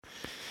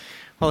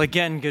Well,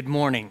 again, good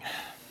morning.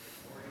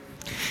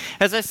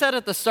 As I said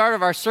at the start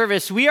of our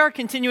service, we are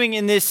continuing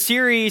in this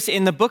series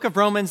in the book of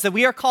Romans that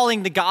we are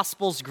calling the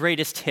Gospel's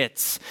Greatest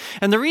Hits.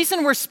 And the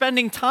reason we're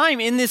spending time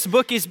in this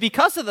book is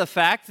because of the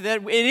fact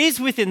that it is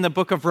within the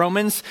book of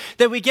Romans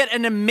that we get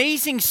an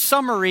amazing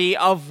summary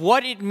of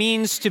what it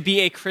means to be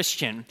a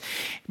Christian.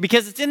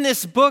 Because it's in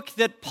this book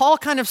that Paul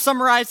kind of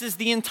summarizes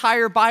the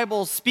entire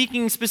Bible,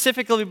 speaking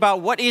specifically about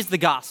what is the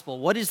gospel,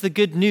 what is the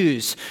good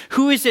news,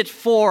 who is it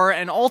for,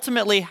 and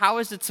ultimately how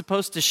is it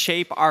supposed to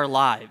shape our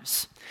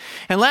lives.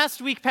 And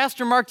last week,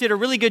 Pastor Mark did a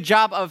really good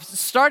job of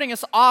starting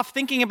us off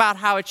thinking about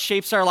how it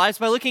shapes our lives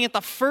by looking at the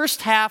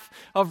first half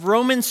of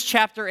Romans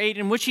chapter 8,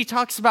 in which he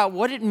talks about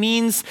what it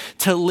means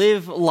to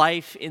live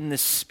life in the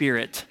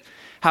Spirit.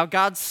 How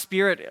God's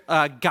Spirit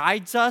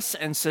guides us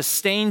and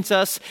sustains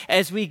us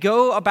as we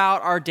go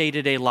about our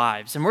day-to-day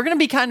lives. And we're going to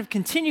be kind of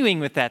continuing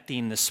with that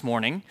theme this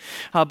morning.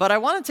 But I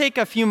want to take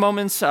a few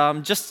moments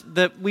just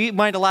that we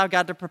might allow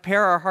God to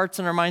prepare our hearts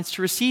and our minds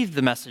to receive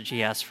the message He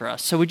has for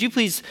us. So would you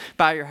please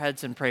bow your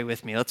heads and pray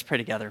with me? Let's pray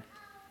together.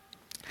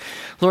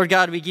 Lord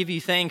God, we give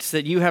you thanks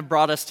that you have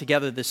brought us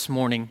together this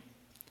morning.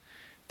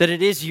 That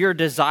it is your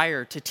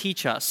desire to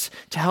teach us,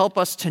 to help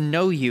us to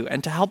know you,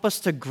 and to help us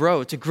to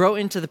grow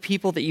into the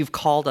people that you've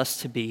called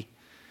us to be.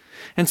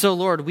 And so,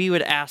 Lord, we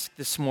would ask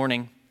this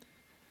morning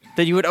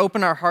that you would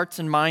open our hearts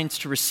and minds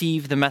to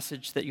receive the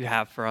message that you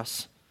have for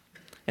us.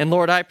 And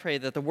Lord, I pray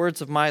that the words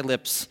of my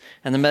lips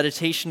and the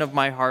meditation of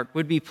my heart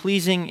would be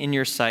pleasing in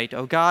your sight,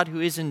 O God,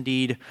 who is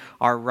indeed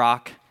our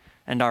rock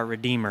and our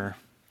Redeemer.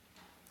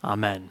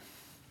 Amen.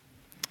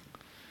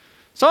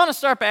 So I want to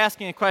start by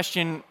asking a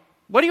question.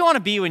 What do you want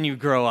to be when you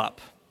grow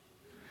up?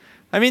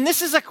 I mean,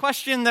 this is a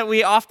question that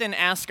we often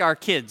ask our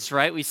kids,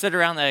 right? We sit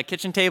around the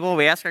kitchen table,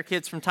 we ask our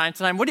kids from time to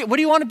time, what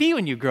do you want to be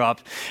when you grow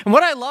up? And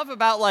what I love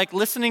about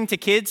listening to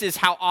kids is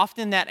how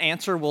often that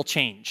answer will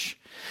change.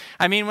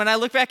 I mean, when I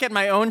look back at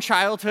my own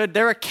childhood,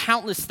 there are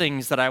countless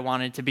things that I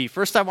wanted to be.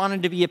 First, I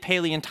wanted to be a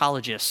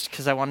paleontologist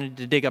because I wanted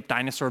to dig up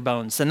dinosaur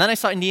bones. And then I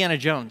saw Indiana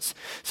Jones.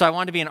 So I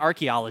wanted to be an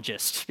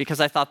archaeologist because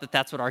I thought that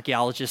that's what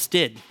archaeologists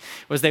did,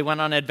 was they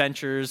went on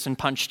adventures and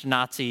punched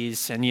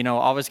Nazis and,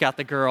 always got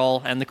the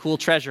girl and the cool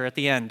treasure at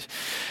the end.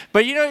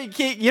 But, you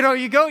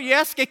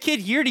ask a kid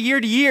year to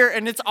year to year,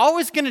 and it's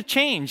always going to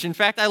change. In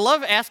fact, I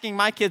love asking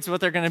my kids what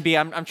they're going to be.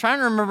 I'm trying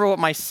to remember what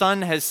my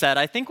son has said.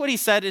 I think what he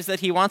said is that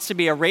he wants to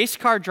be a race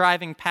car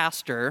driving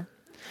pastor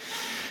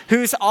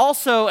who's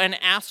also an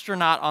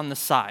astronaut on the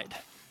side.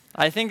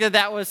 I think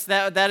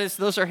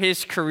those are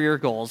his career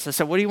goals. I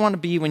said, what do you want to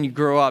be when you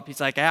grow up?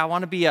 He's like, I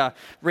want to be a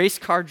race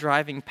car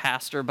driving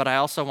pastor, but I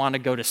also want to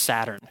go to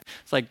Saturn.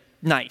 It's like,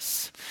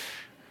 nice.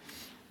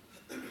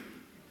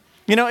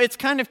 It's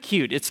kind of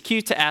cute. It's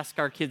cute to ask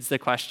our kids the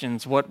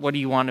questions, what do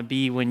you want to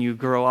be when you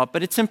grow up?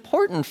 But it's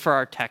important for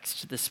our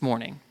text this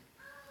morning.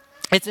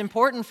 It's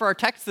important for our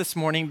text this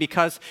morning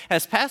because,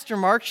 as Pastor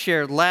Mark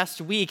shared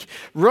last week,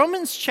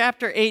 Romans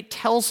chapter 8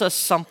 tells us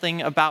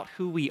something about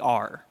who we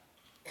are.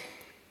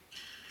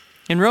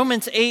 In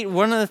Romans 8,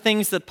 one of the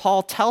things that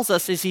Paul tells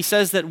us is he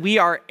says that we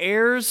are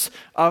heirs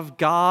of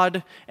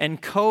God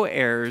and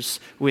co-heirs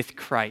with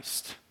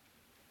Christ.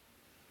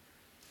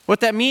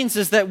 What that means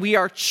is that we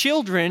are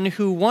children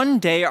who one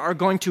day are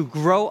going to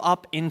grow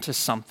up into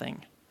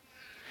something.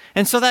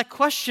 And so that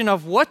question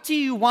of what do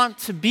you want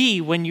to be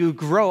when you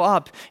grow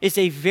up is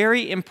a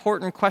very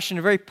important question,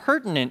 a very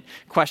pertinent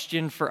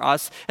question for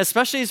us,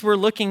 especially as we're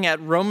looking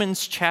at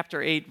Romans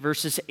chapter 8,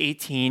 verses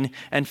 18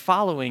 and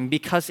following,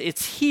 because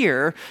it's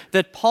here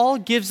that Paul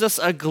gives us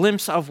a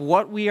glimpse of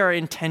what we are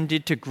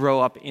intended to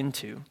grow up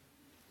into.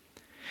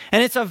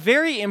 And it's a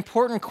very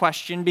important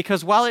question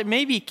because while it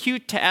may be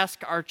cute to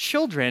ask our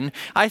children,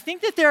 I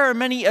think that there are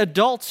many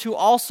adults who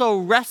also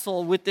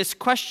wrestle with this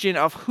question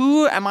of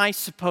who am I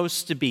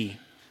supposed to be?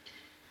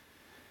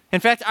 In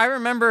fact, I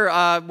remember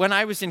when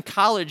I was in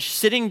college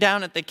sitting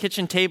down at the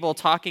kitchen table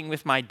talking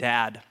with my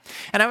dad.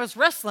 And I was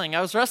wrestling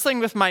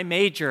with my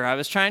major. I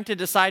was trying to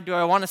decide, do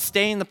I want to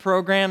stay in the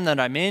program that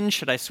I'm in?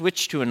 Should I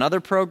switch to another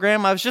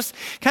program? I was just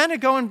kind of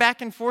going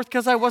back and forth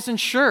because I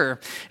wasn't sure.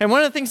 And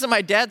one of the things that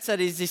my dad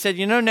said is, he said,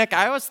 Nick,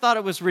 I always thought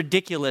it was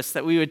ridiculous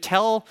that we would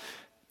tell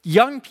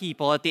young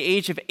people at the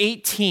age of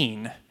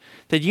 18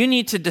 that you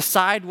need to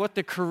decide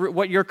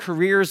what your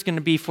career is going to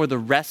be for the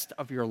rest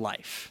of your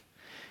life.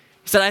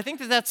 He said, I think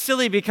that's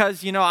silly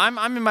because,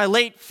 I'm in my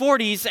late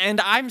 40s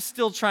and I'm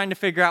still trying to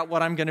figure out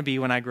what I'm going to be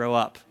when I grow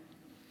up.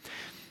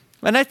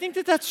 And I think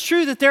that's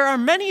true, that there are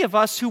many of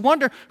us who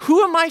wonder,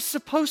 who am I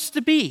supposed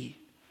to be?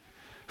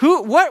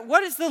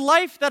 What is the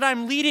life that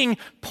I'm leading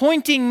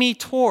pointing me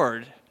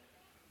toward?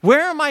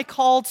 Where am I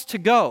called to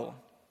go?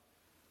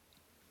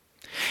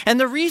 And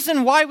the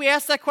reason why we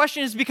ask that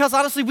question is because,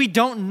 honestly, we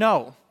don't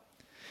know.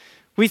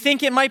 We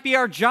think it might be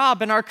our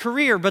job and our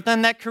career, but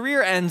then that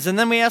career ends, and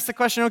then we ask the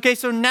question, okay,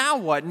 so now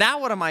what? Now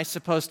what am I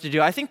supposed to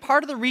do? I think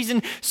part of the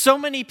reason so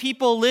many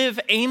people live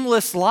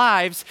aimless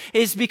lives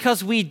is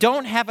because we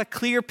don't have a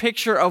clear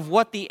picture of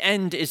what the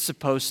end is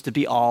supposed to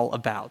be all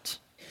about.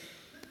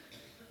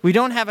 We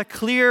don't have a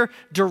clear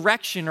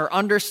direction or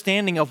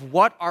understanding of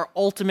what our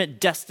ultimate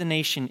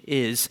destination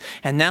is.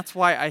 And that's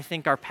why I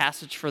think our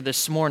passage for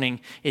this morning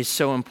is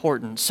so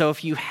important. So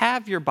if you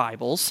have your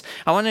Bibles,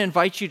 I want to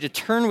invite you to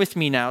turn with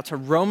me now to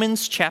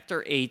Romans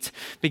chapter 8,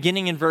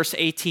 beginning in verse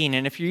 18.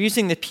 And if you're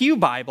using the Pew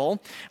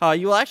Bible,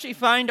 you will actually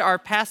find our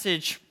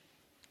passage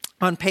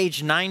on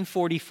page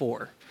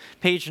 944.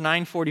 Page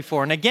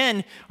 944. And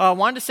again, I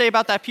wanted to say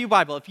about that Pew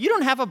Bible, if you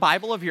don't have a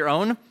Bible of your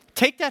own,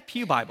 take that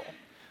Pew Bible.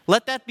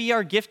 Let that be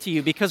our gift to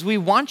you because we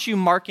want you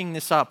marking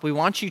this up. We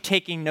want you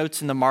taking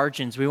notes in the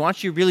margins. We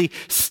want you really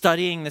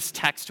studying this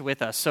text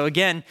with us. So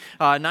again,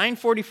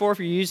 944 if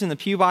you're using the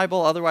Pew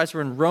Bible. Otherwise,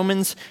 we're in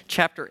Romans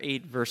chapter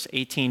 8, verse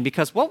 18.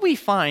 Because what we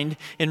find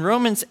in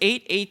Romans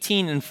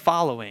 8:18 and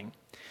following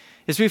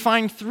is we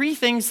find three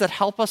things that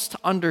help us to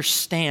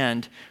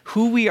understand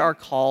who we are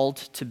called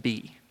to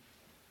be.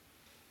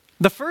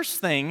 The first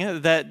thing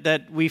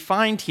that we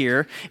find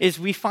here is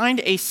we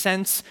find a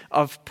sense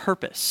of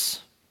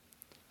purpose.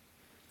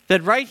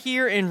 That right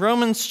here in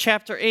Romans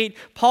chapter 8,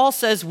 Paul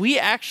says we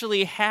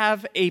actually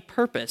have a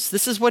purpose.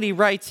 This is what he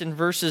writes in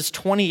verses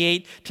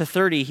 28 to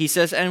 30. He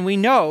says, "And we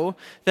know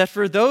that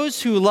for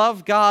those who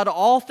love God,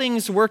 all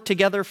things work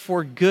together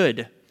for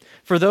good,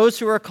 for those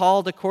who are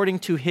called according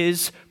to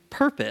his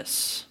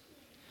purpose.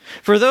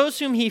 For those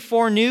whom he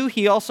foreknew,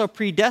 he also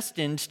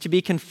predestined to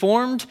be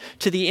conformed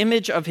to the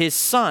image of his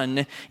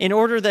Son, in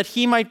order that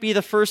he might be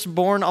the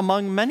firstborn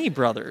among many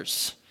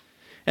brothers.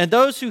 And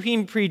those whom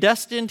he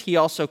predestined, he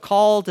also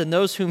called, and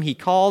those whom he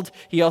called,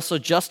 he also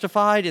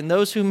justified, and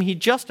those whom he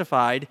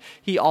justified,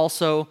 he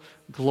also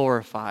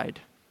glorified."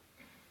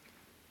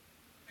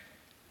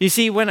 You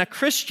see, when a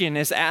Christian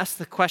is asked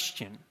the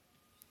question,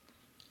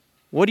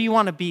 what do you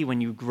want to be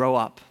when you grow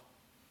up?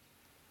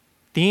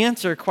 The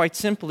answer, quite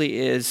simply,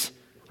 is,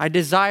 I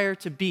desire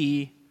to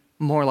be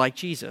more like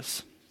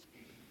Jesus.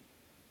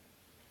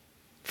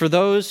 For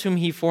those whom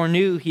he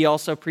foreknew, he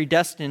also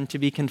predestined to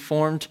be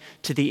conformed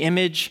to the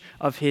image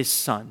of his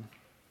Son.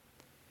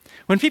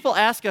 When people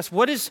ask us,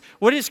 what is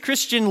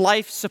Christian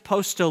life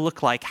supposed to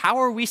look like? How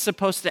are we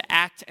supposed to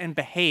act and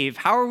behave?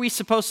 How are we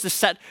supposed to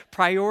set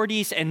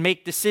priorities and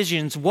make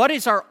decisions? What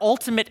is our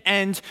ultimate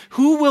end?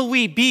 Who will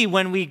we be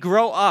when we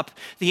grow up?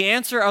 The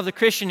answer of the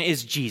Christian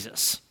is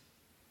Jesus.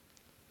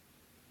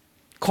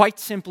 Quite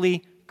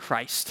simply,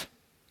 Christ.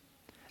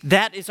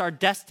 That is our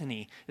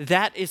destiny.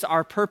 That is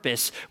our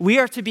purpose. We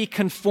are to be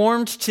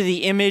conformed to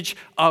the image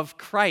of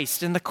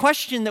Christ. And the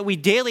question that we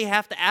daily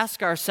have to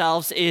ask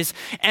ourselves is,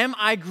 am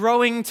I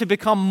growing to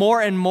become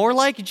more and more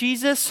like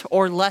Jesus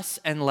or less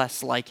and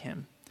less like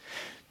him?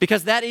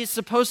 Because that is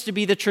supposed to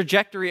be the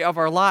trajectory of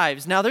our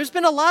lives. Now, there's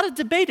been a lot of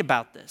debate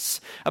about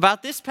this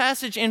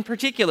passage in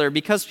particular,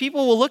 because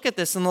people will look at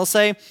this and they'll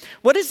say,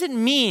 what does it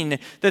mean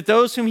that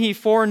those whom he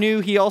foreknew,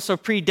 he also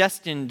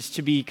predestined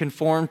to be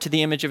conformed to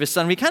the image of his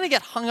Son? We kind of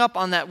get hung up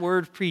on that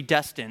word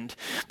predestined.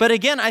 But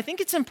again, I think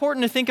it's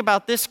important to think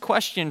about this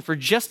question for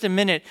just a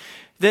minute.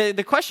 The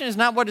question is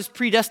not what does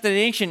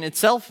predestination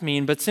itself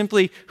mean, but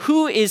simply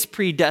who is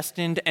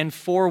predestined and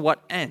for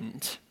what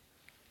end?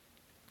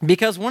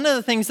 Because one of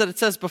the things that it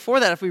says before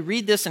that, if we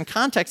read this in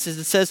context, is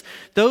it says,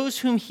 those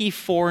whom he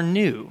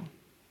foreknew.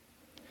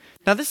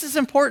 Now this is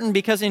important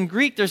because in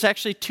Greek there's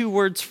actually two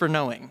words for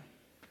knowing.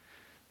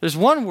 There's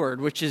one word,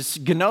 which is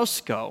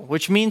gnosko,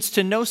 which means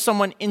to know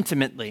someone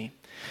intimately.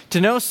 To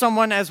know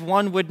someone as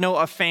one would know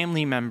a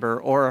family member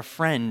or a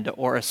friend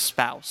or a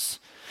spouse.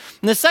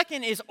 And the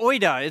second is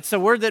oida. It's a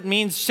word that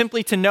means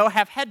simply to know,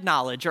 have head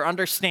knowledge or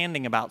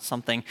understanding about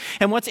something.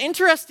 And what's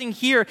interesting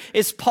here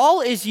is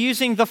Paul is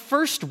using the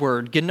first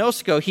word,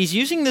 gnosko. He's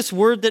using this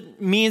word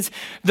that means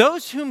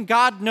those whom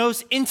God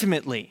knows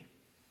intimately.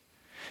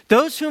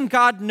 Those whom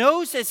God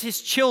knows as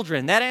his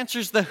children. That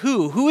answers the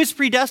who. Who is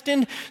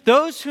predestined?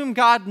 Those whom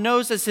God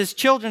knows as his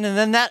children. And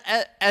then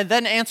that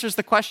then answers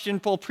the question,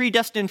 well,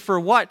 predestined for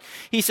what?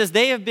 He says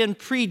they have been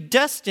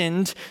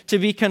predestined to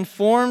be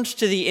conformed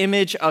to the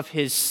image of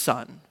his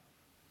Son.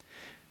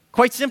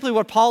 Quite simply,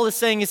 what Paul is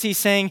saying is he's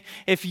saying,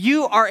 if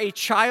you are a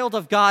child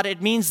of God,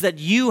 it means that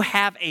you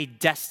have a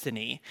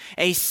destiny,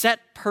 a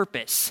set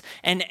purpose,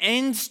 an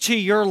end to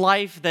your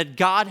life that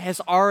God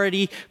has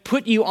already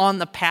put you on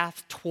the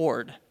path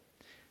toward.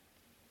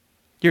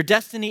 Your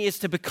destiny is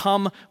to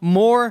become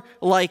more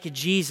like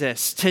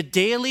Jesus, to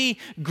daily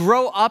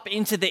grow up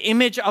into the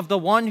image of the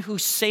one who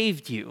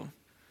saved you,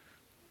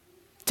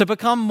 to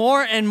become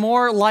more and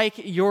more like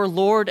your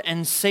Lord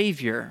and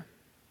Savior.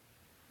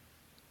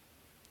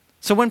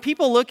 So when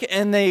people look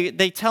and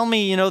they tell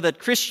me, that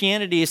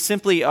Christianity is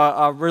simply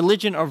a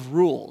religion of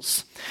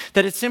rules,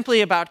 that it's simply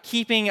about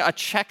keeping a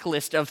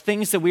checklist of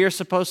things that we are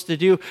supposed to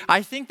do,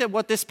 I think that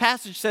what this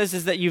passage says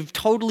is that you've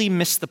totally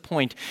missed the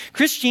point.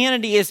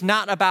 Christianity is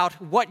not about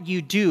what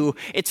you do,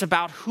 it's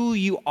about who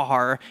you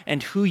are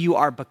and who you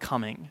are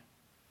becoming.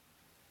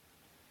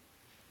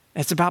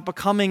 It's about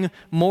becoming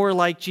more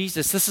like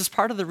Jesus. This is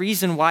part of the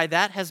reason why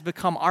that has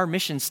become our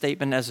mission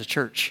statement as a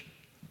church.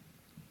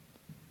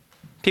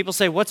 People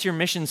say, what's your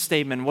mission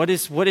statement? What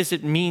does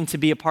it mean to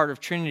be a part of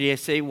Trinity? I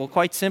say, well,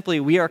 quite simply,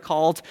 we are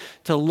called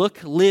to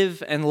look,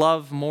 live, and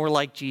love more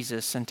like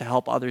Jesus and to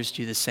help others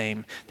do the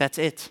same. That's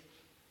it.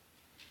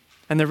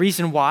 And the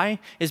reason why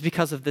is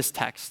because of this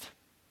text.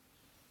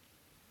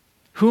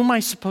 Who am I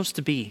supposed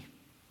to be?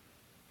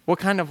 What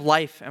kind of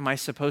life am I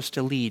supposed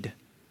to lead?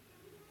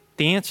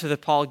 The answer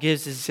that Paul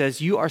gives is, he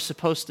says, you are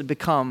supposed to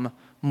become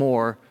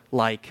more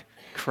like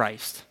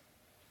Christ.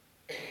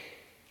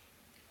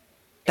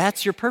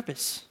 That's your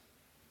purpose.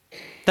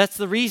 That's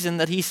the reason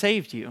that he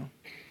saved you.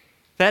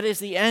 That is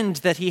the end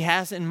that he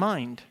has in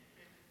mind,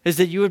 is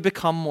that you would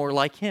become more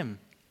like him.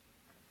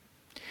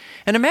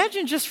 And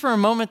imagine just for a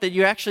moment that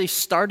you actually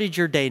started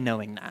your day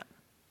knowing that.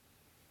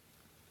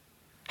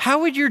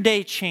 How would your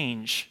day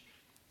change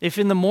if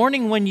in the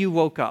morning when you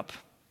woke up,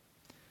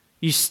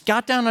 you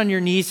got down on your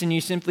knees and you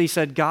simply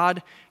said,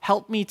 God,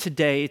 help me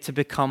today to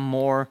become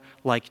more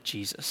like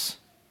Jesus.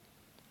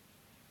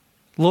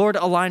 Lord,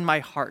 align my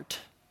heart,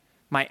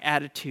 my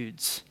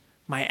attitudes,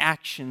 my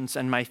actions,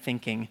 and my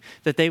thinking,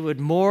 that they would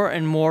more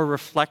and more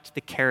reflect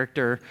the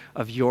character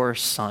of your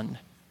Son.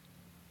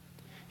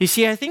 You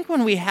see, I think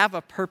when we have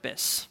a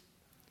purpose,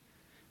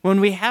 when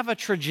we have a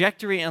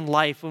trajectory in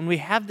life, when we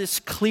have this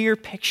clear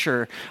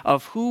picture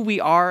of who we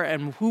are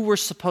and who we're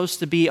supposed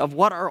to be, of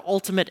what our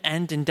ultimate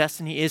end and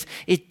destiny is,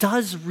 it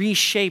does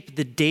reshape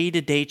the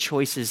day-to-day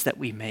choices that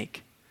we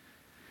make.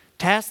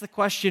 To ask the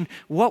question,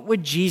 what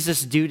would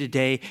Jesus do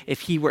today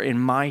if he were in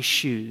my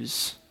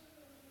shoes?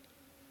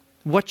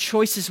 What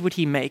choices would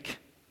he make?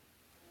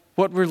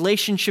 What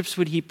relationships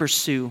would he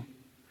pursue?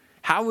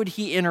 How would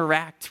he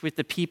interact with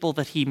the people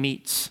that he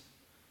meets?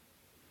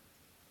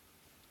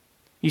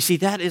 You see,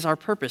 that is our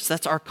purpose.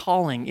 That's our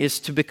calling, is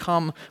to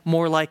become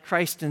more like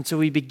Christ. And so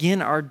we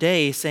begin our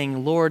day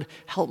saying, Lord,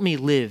 help me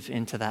live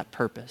into that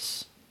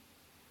purpose.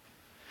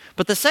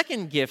 But the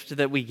second gift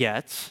that we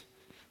get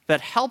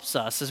that helps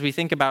us as we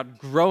think about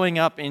growing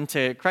up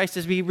into Christ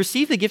is we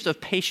receive the gift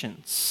of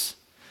patience.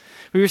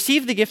 We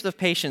receive the gift of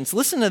patience.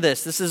 Listen to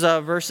this. This is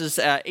verses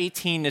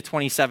 18 to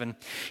 27.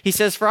 He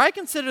says, for I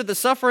consider the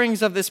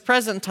sufferings of this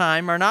present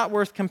time are not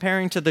worth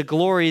comparing to the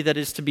glory that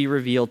is to be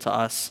revealed to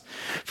us.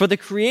 For the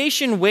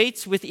creation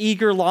waits with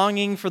eager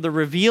longing for the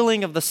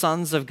revealing of the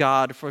sons of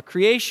God. For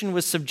creation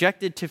was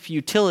subjected to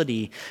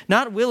futility,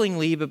 not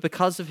willingly, but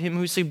because of him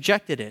who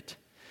subjected it,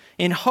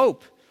 in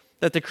hope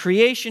that the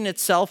creation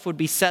itself would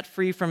be set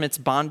free from its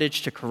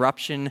bondage to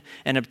corruption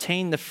and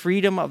obtain the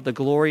freedom of the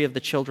glory of the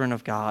children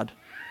of God.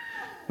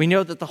 We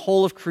know that the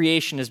whole of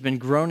creation has been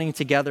groaning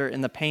together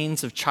in the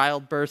pains of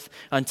childbirth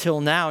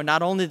until now.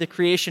 Not only the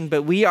creation,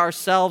 but we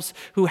ourselves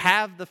who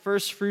have the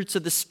first fruits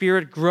of the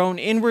Spirit groan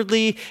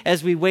inwardly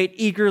as we wait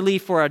eagerly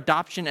for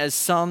adoption as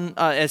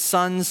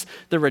sons,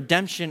 the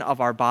redemption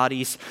of our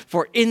bodies.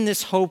 For in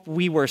this hope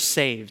we were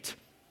saved.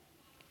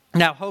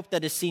 Now, hope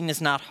that is seen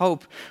is not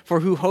hope, for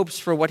who hopes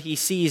for what he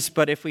sees?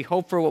 But if we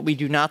hope for what we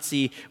do not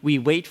see, we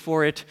wait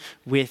for it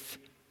with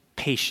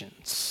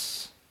patience.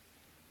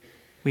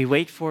 We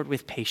wait for it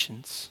with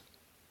patience.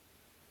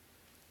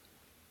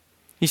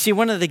 You see,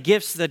 one of the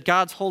gifts that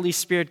God's Holy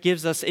Spirit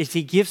gives us is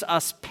he gives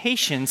us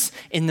patience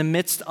in the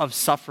midst of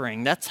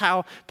suffering. That's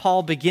how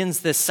Paul begins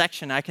this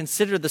section. I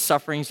consider the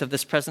sufferings of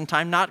this present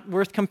time not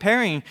worth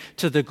comparing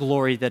to the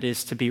glory that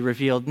is to be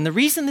revealed. And the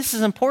reason this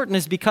is important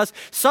is because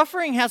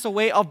suffering has a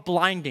way of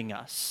blinding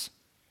us.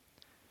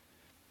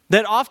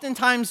 That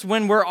oftentimes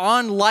when we're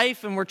on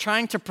life and we're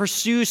trying to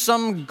pursue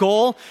some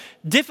goal,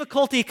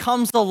 difficulty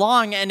comes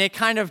along and it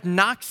kind of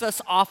knocks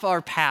us off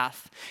our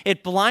path.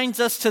 It blinds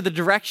us to the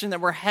direction that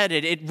we're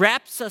headed. It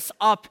wraps us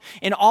up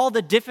in all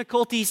the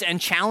difficulties and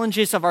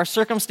challenges of our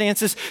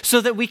circumstances so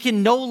that we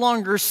can no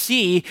longer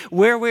see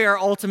where we are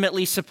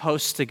ultimately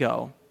supposed to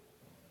go.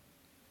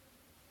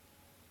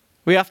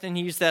 We often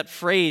use that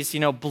phrase,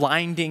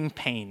 blinding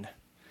pain.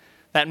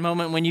 That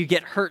moment when you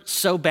get hurt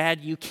so bad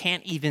you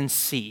can't even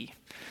see.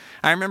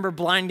 I remember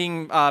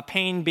blinding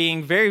pain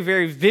being very,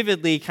 very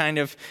vividly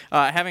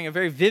having a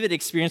very vivid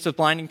experience with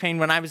blinding pain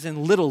when I was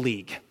in Little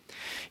League.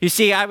 You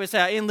see, I was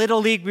in Little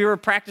League, we were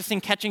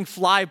practicing catching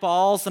fly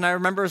balls, and I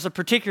remember it was a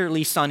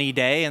particularly sunny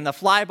day, and the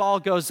fly ball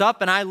goes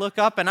up, and I look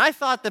up, and I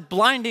thought that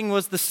blinding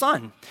was the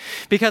sun,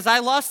 because I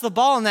lost the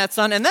ball in that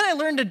sun, and then I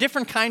learned a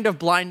different kind of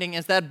blinding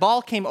as that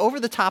ball came over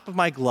the top of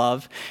my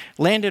glove,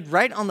 landed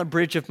right on the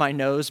bridge of my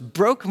nose,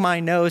 broke my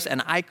nose,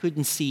 and I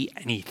couldn't see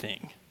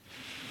anything.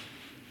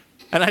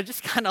 And I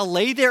just kind of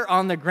lay there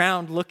on the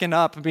ground looking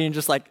up and being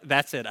just like,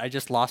 that's it, I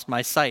just lost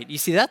my sight. You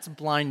see, that's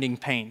blinding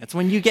pain. It's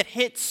when you get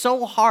hit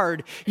so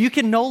hard, you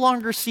can no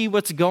longer see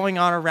what's going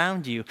on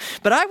around you.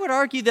 But I would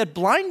argue that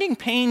blinding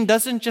pain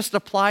doesn't just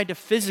apply to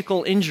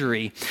physical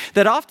injury,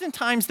 that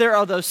oftentimes there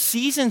are those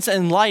seasons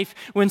in life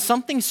when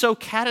something so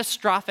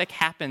catastrophic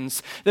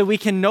happens that we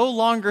can no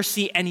longer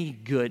see any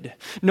good,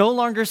 no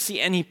longer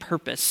see any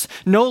purpose,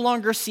 no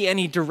longer see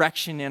any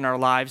direction in our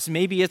lives.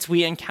 Maybe it's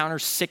we encounter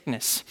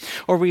sickness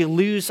or we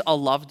lose a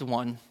loved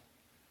one.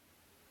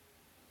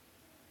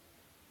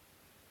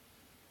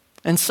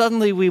 And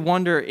suddenly we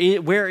wonder,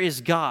 where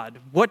is God?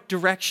 What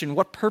direction,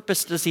 what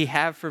purpose does he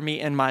have for me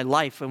in my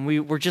life? And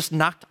we're just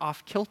knocked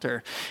off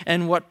kilter.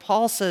 And what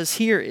Paul says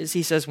here is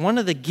he says, one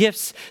of the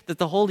gifts that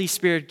the Holy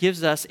Spirit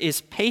gives us is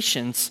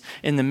patience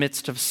in the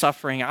midst of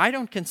suffering. I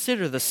don't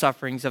consider the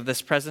sufferings of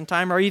this present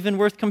time are even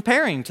worth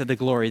comparing to the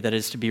glory that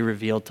is to be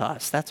revealed to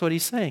us. That's what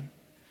he's saying.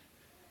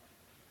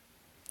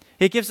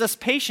 It gives us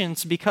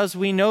patience because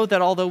we know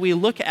that although we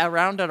look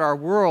around at our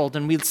world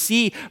and we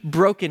see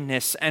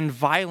brokenness and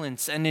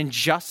violence and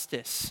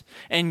injustice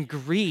and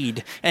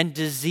greed and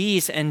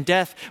disease and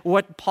death,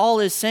 what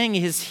Paul is saying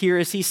is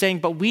he's saying,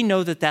 but we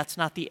know that that's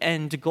not the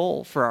end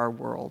goal for our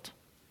world.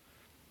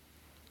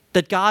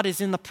 That God is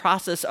in the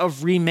process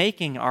of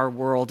remaking our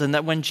world, and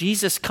that when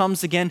Jesus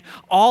comes again,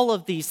 all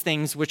of these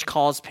things which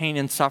cause pain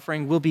and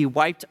suffering will be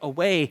wiped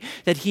away,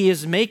 that he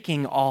is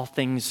making all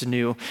things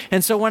new.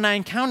 And so when I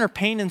encounter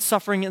pain and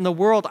suffering in the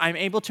world, I'm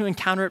able to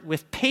encounter it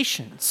with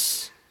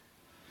patience.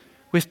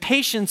 With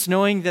patience,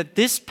 knowing that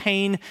this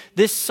pain,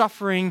 this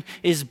suffering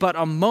is but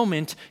a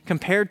moment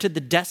compared to the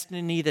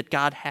destiny that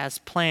God has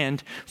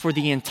planned for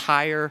the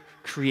entire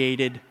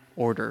created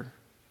order.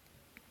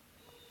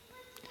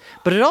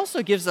 But it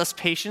also gives us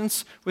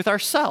patience with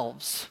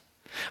ourselves.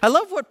 I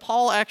love what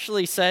Paul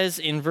actually says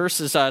in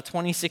verses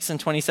 26 and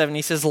 27.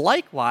 He says,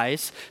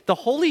 likewise, the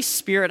Holy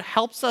Spirit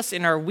helps us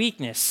in our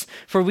weakness,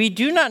 for we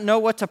do not know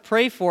what to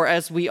pray for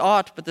as we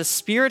ought, but the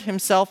Spirit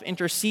himself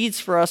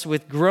intercedes for us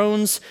with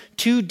groans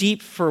too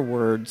deep for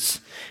words.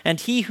 And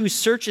he who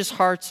searches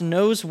hearts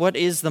knows what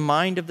is the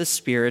mind of the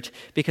Spirit,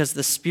 because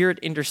the Spirit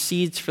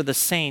intercedes for the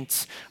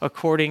saints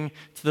according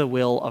to the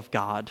will of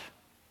God.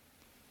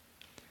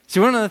 See,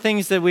 one of the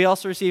things that we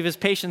also receive is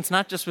patience,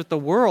 not just with the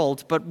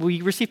world, but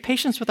we receive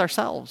patience with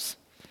ourselves.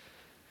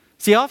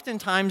 See,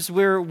 oftentimes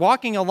we're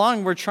walking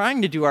along, we're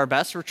trying to do our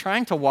best, we're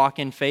trying to walk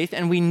in faith,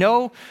 and we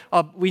know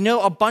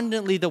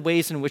abundantly the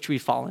ways in which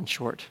we've fallen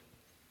short.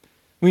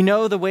 We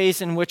know the ways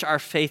in which our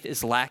faith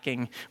is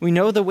lacking. We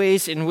know the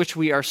ways in which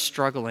we are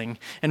struggling.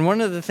 And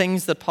one of the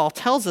things that Paul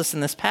tells us in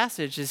this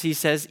passage is he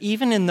says,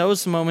 even in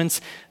those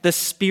moments, the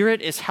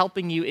Spirit is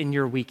helping you in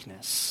your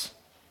weakness.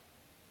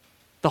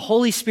 The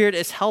Holy Spirit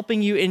is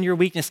helping you in your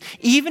weakness.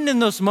 Even in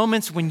those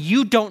moments when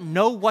you don't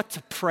know what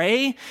to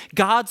pray,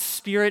 God's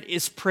Spirit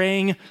is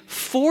praying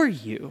for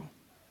you.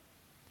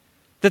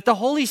 That the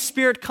Holy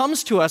Spirit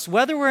comes to us,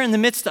 whether we're in the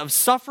midst of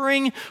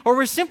suffering or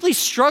we're simply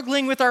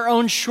struggling with our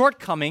own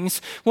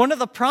shortcomings. One of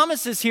the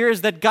promises here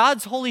is that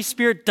God's Holy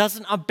Spirit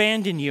doesn't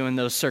abandon you in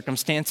those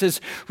circumstances.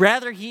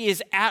 Rather, he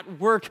is at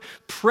work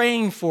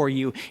praying for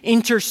you,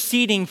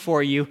 interceding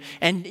for you,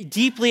 and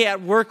deeply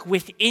at work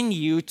within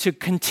you to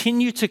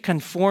continue to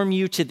conform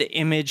you to the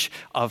image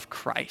of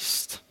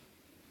Christ.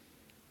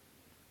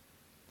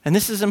 And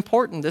this is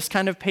important. This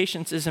kind of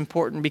patience is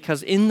important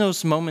because in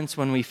those moments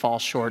when we fall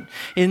short,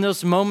 in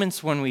those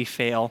moments when we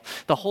fail,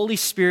 the Holy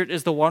Spirit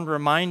is the one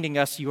reminding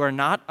us you are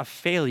not a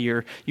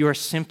failure, you are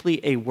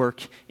simply a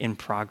work in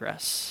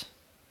progress.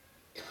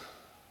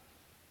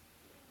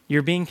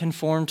 You're being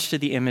conformed to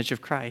the image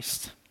of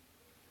Christ.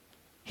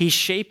 He's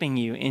shaping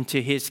you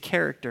into his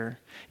character.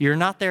 You're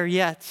not there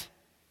yet,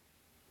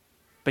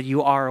 but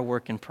you are a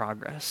work in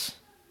progress.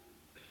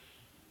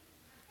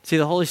 See,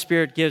 the Holy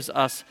Spirit gives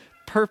us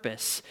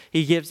purpose.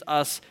 He gives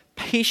us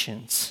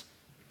patience.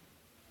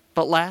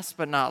 But last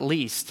but not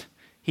least,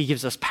 he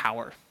gives us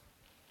power.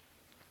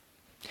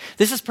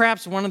 This is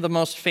perhaps one of the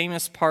most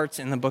famous parts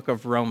in the book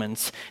of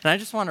Romans. And I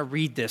just want to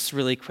read this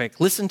really quick.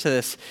 Listen to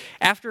this.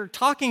 After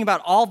talking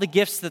about all the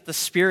gifts that the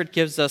Spirit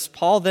gives us,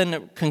 Paul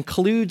then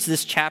concludes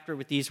this chapter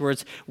with these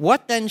words,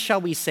 "What then shall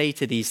we say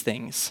to these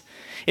things?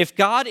 If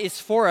God is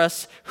for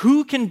us,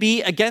 who can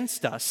be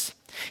against us?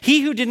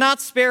 He who did not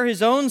spare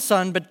his own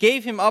son, but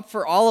gave him up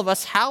for all of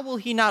us, how will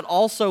he not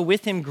also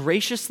with him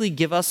graciously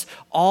give us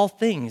all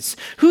things?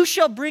 Who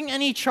shall bring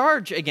any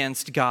charge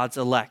against God's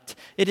elect?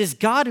 It is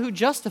God who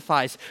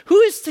justifies. Who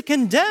is to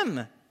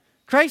condemn?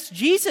 Christ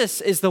Jesus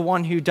is the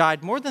one who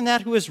died, more than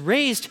that, who is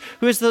raised,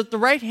 who is at the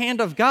right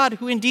hand of God,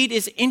 who indeed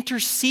is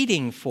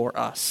interceding for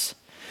us.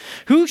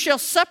 Who shall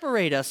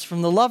separate us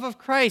from the love of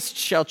Christ?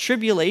 Shall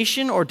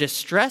tribulation or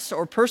distress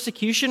or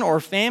persecution or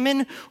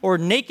famine or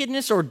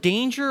nakedness or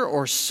danger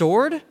or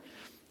sword?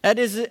 That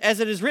is,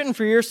 as it is written,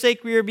 for your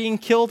sake we are being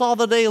killed all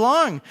the day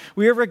long.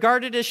 We are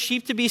regarded as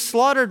sheep to be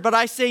slaughtered. But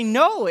I say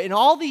no, in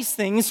all these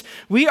things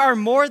we are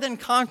more than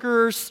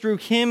conquerors through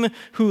him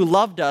who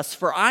loved us.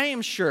 For I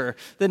am sure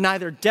that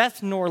neither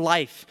death nor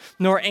life,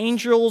 nor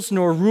angels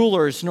nor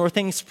rulers, nor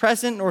things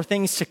present nor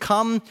things to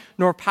come,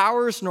 nor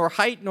powers, nor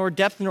height, nor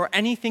depth, nor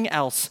anything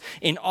else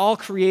in all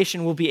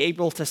creation will be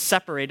able to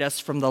separate us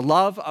from the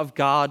love of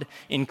God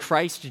in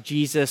Christ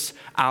Jesus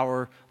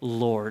our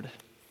Lord."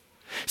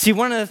 See,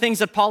 one of the things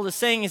that Paul is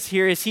saying is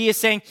he is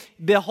saying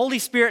the Holy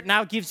Spirit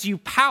now gives you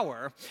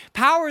power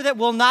that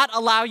will not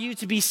allow you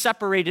to be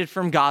separated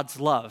from God's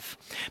love.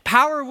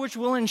 Power which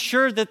will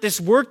ensure that this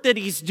work that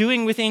he's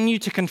doing within you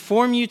to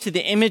conform you to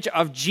the image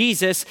of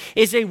Jesus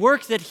is a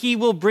work that he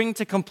will bring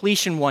to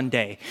completion one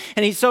day.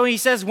 And so he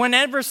says,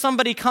 whenever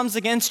somebody comes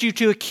against you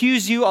to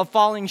accuse you of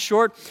falling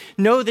short,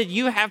 know that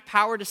you have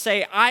power to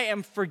say, I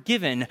am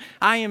forgiven,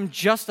 I am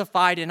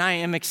justified, and I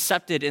am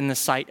accepted in the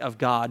sight of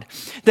God.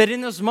 That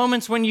in those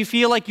moments when you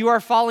feel like you are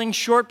falling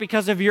short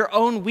because of your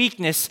own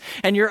weakness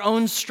and your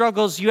own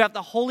struggles, you have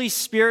the Holy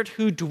Spirit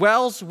who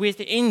dwells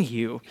within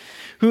you,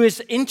 who is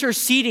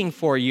interceding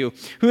for you,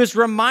 who is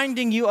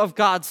reminding you of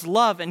God's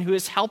love, and who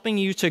is helping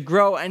you to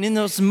grow. And in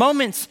those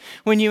moments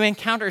when you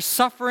encounter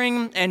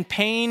suffering and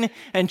pain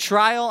and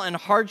trial and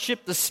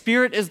hardship, the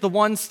Spirit is the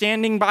one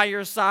standing by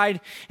your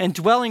side and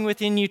dwelling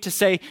within you to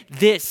say,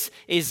 this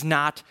is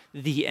not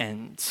the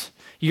end.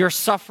 Your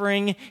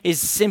suffering is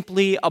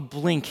simply a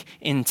blink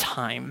in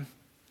time,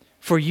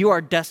 for you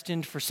are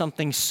destined for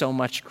something so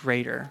much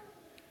greater.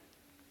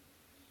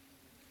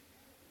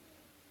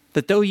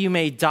 That though you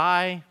may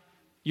die,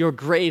 your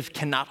grave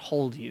cannot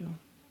hold you.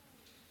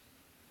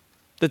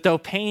 That though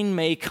pain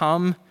may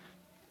come,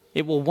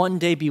 it will one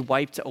day be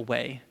wiped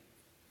away.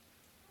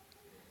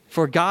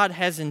 For God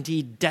has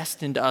indeed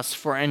destined us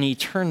for an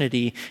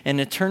eternity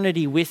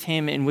with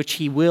him in which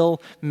he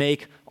will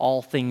make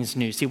all things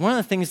new. See, one of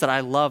the things that I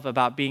love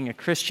about being a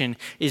Christian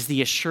is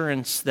the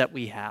assurance that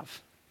we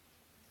have.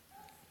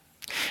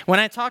 When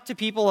I talk to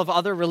people of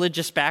other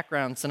religious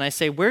backgrounds and I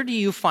say, where do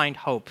you find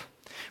hope?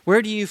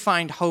 Where do you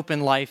find hope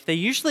in life? They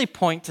usually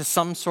point to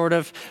some sort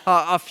of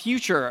a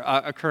future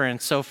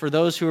occurrence. So for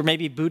those who are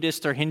maybe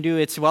Buddhist or Hindu,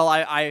 it's, well,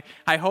 I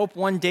hope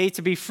one day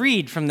to be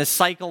freed from this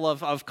cycle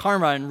of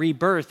karma and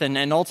rebirth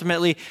and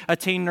ultimately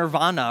attain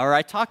nirvana. Or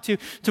I talk to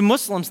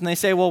Muslims and they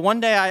say, well, one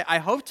day I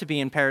hope to be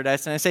in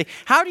paradise. And I say,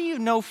 how do you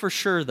know for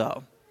sure,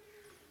 though?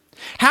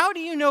 How do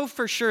you know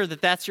for sure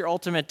that that's your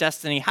ultimate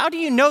destiny? How do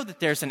you know that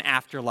there's an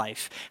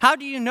afterlife? How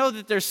do you know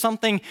that there's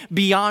something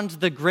beyond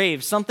the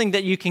grave, something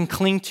that you can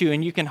cling to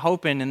and you can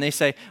hope in? And they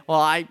say, well,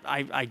 I'm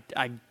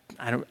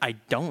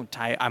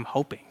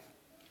hoping.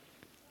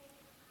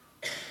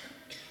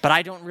 But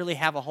I don't really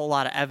have a whole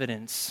lot of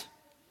evidence.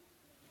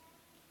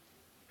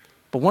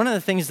 But one of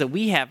the things that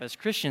we have as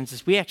Christians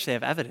is we actually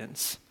have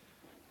evidence.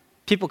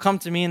 People come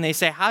to me and they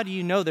say, how do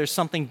you know there's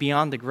something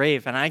beyond the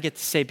grave? And I get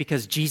to say,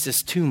 because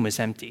Jesus' tomb was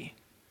empty.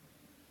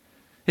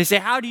 They say,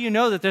 how do you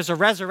know that there's a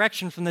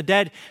resurrection from the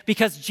dead?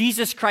 Because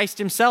Jesus Christ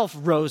himself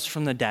rose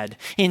from the dead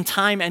in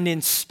time and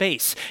in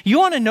space. You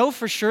want to know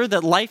for sure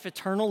that life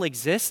eternal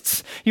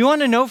exists? You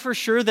want to know for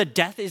sure that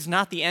death is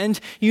not the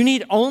end? You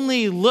need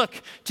only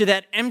look to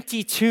that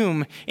empty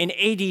tomb in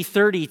AD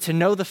 30 to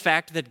know the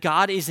fact that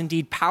God is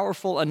indeed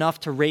powerful enough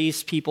to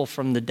raise people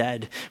from the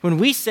dead. When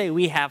we say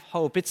we have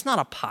hope, it's not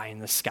a pie in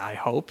the sky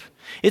hope.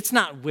 It's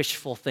not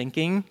wishful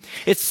thinking.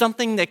 It's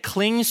something that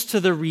clings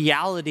to the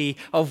reality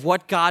of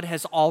what God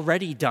has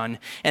already done.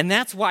 And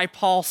that's why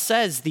Paul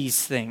says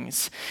these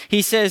things.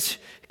 He says,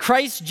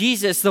 Christ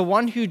Jesus, the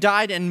one who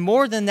died, and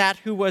more than that,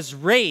 who was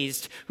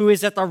raised, who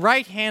is at the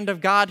right hand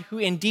of God, who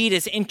indeed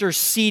is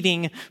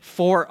interceding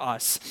for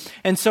us.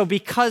 And so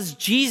because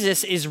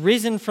Jesus is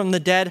risen from the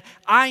dead,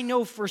 I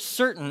know for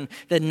certain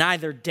that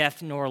neither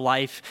death nor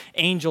life,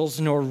 angels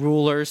nor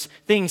rulers,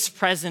 things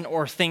present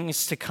or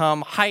things to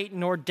come, height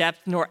nor depth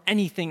nor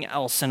anything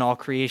else in all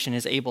creation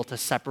is able to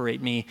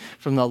separate me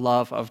from the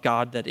love of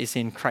God that is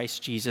in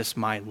Christ Jesus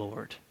my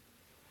Lord.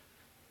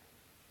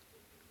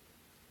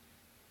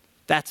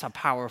 That's a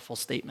powerful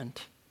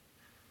statement.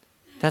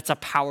 That's a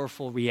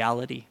powerful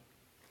reality.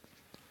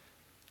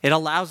 It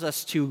allows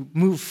us to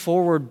move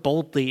forward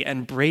boldly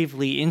and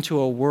bravely into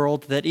a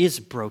world that is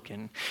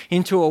broken,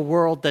 into a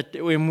world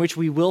in which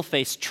we will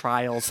face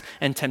trials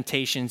and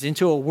temptations,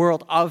 into a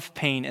world of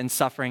pain and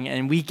suffering.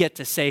 And we get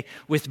to say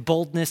with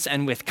boldness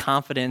and with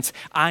confidence,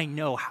 I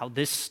know how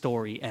this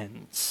story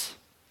ends.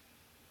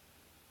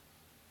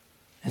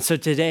 And so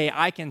today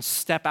I can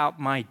step out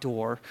my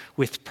door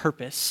with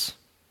purpose,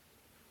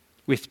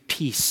 with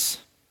peace,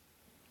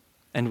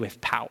 and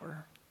with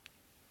power.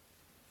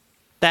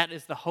 That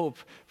is the hope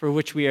for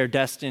which we are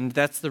destined.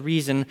 That's the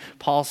reason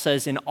Paul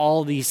says in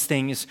all these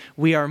things,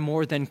 we are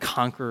more than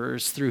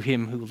conquerors through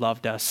him who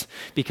loved us.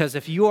 Because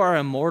if you are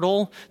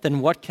immortal,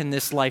 then what can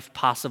this life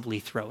possibly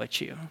throw at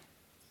you?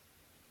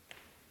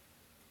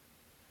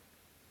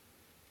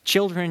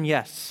 Children,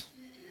 yes,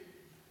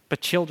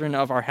 but children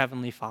of our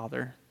Heavenly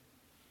Father.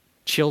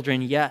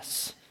 Children,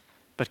 yes,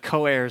 but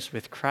co-heirs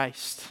with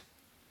Christ.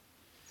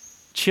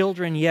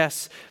 Children,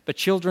 yes, but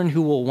children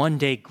who will one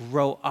day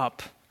grow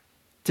up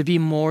to be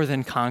more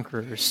than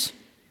conquerors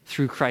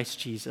through Christ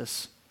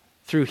Jesus,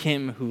 through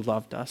him who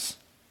loved us.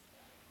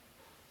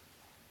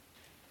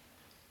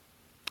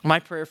 My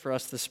prayer for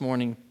us this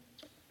morning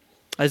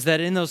is that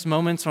in those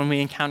moments when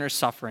we encounter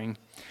suffering,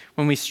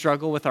 when we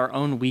struggle with our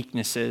own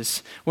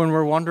weaknesses, when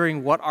we're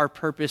wondering what our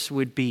purpose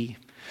would be,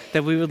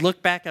 that we would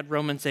look back at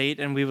Romans 8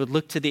 and we would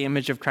look to the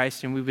image of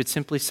Christ and we would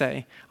simply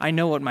say, I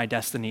know what my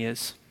destiny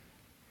is.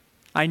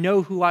 I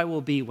know who I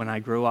will be when I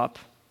grow up.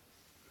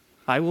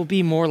 I will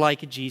be more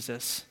like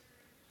Jesus.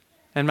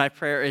 And my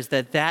prayer is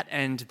that that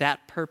end,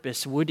 that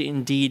purpose would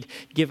indeed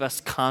give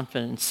us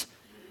confidence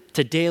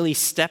to daily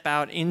step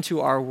out into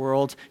our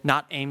world,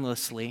 not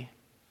aimlessly,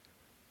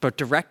 but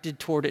directed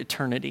toward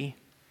eternity.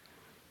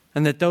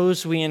 And that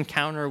those we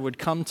encounter would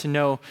come to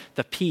know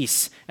the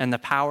peace and the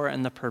power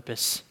and the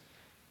purpose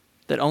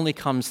that only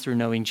comes through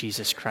knowing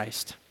Jesus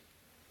Christ.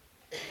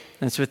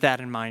 And it's with that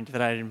in mind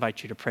that I'd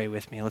invite you to pray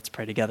with me. Let's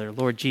pray together.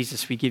 Lord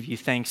Jesus, we give you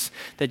thanks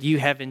that you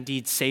have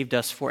indeed saved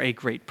us for a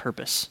great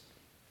purpose.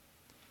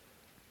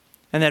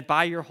 And that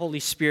by your Holy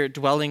Spirit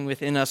dwelling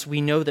within us,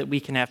 we know that we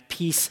can have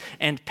peace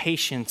and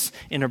patience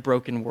in a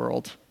broken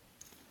world.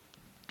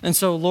 And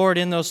so, Lord,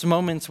 in those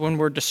moments when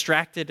we're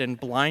distracted and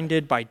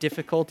blinded by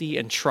difficulty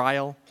and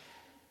trial,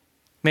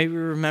 may we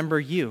remember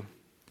you.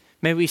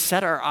 May we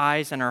set our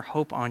eyes and our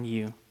hope on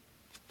you.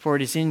 For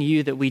it is in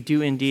you that we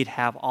do indeed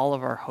have all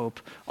of our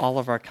hope, all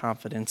of our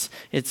confidence.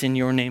 It's in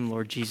your name,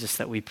 Lord Jesus,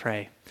 that we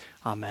pray.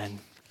 Amen.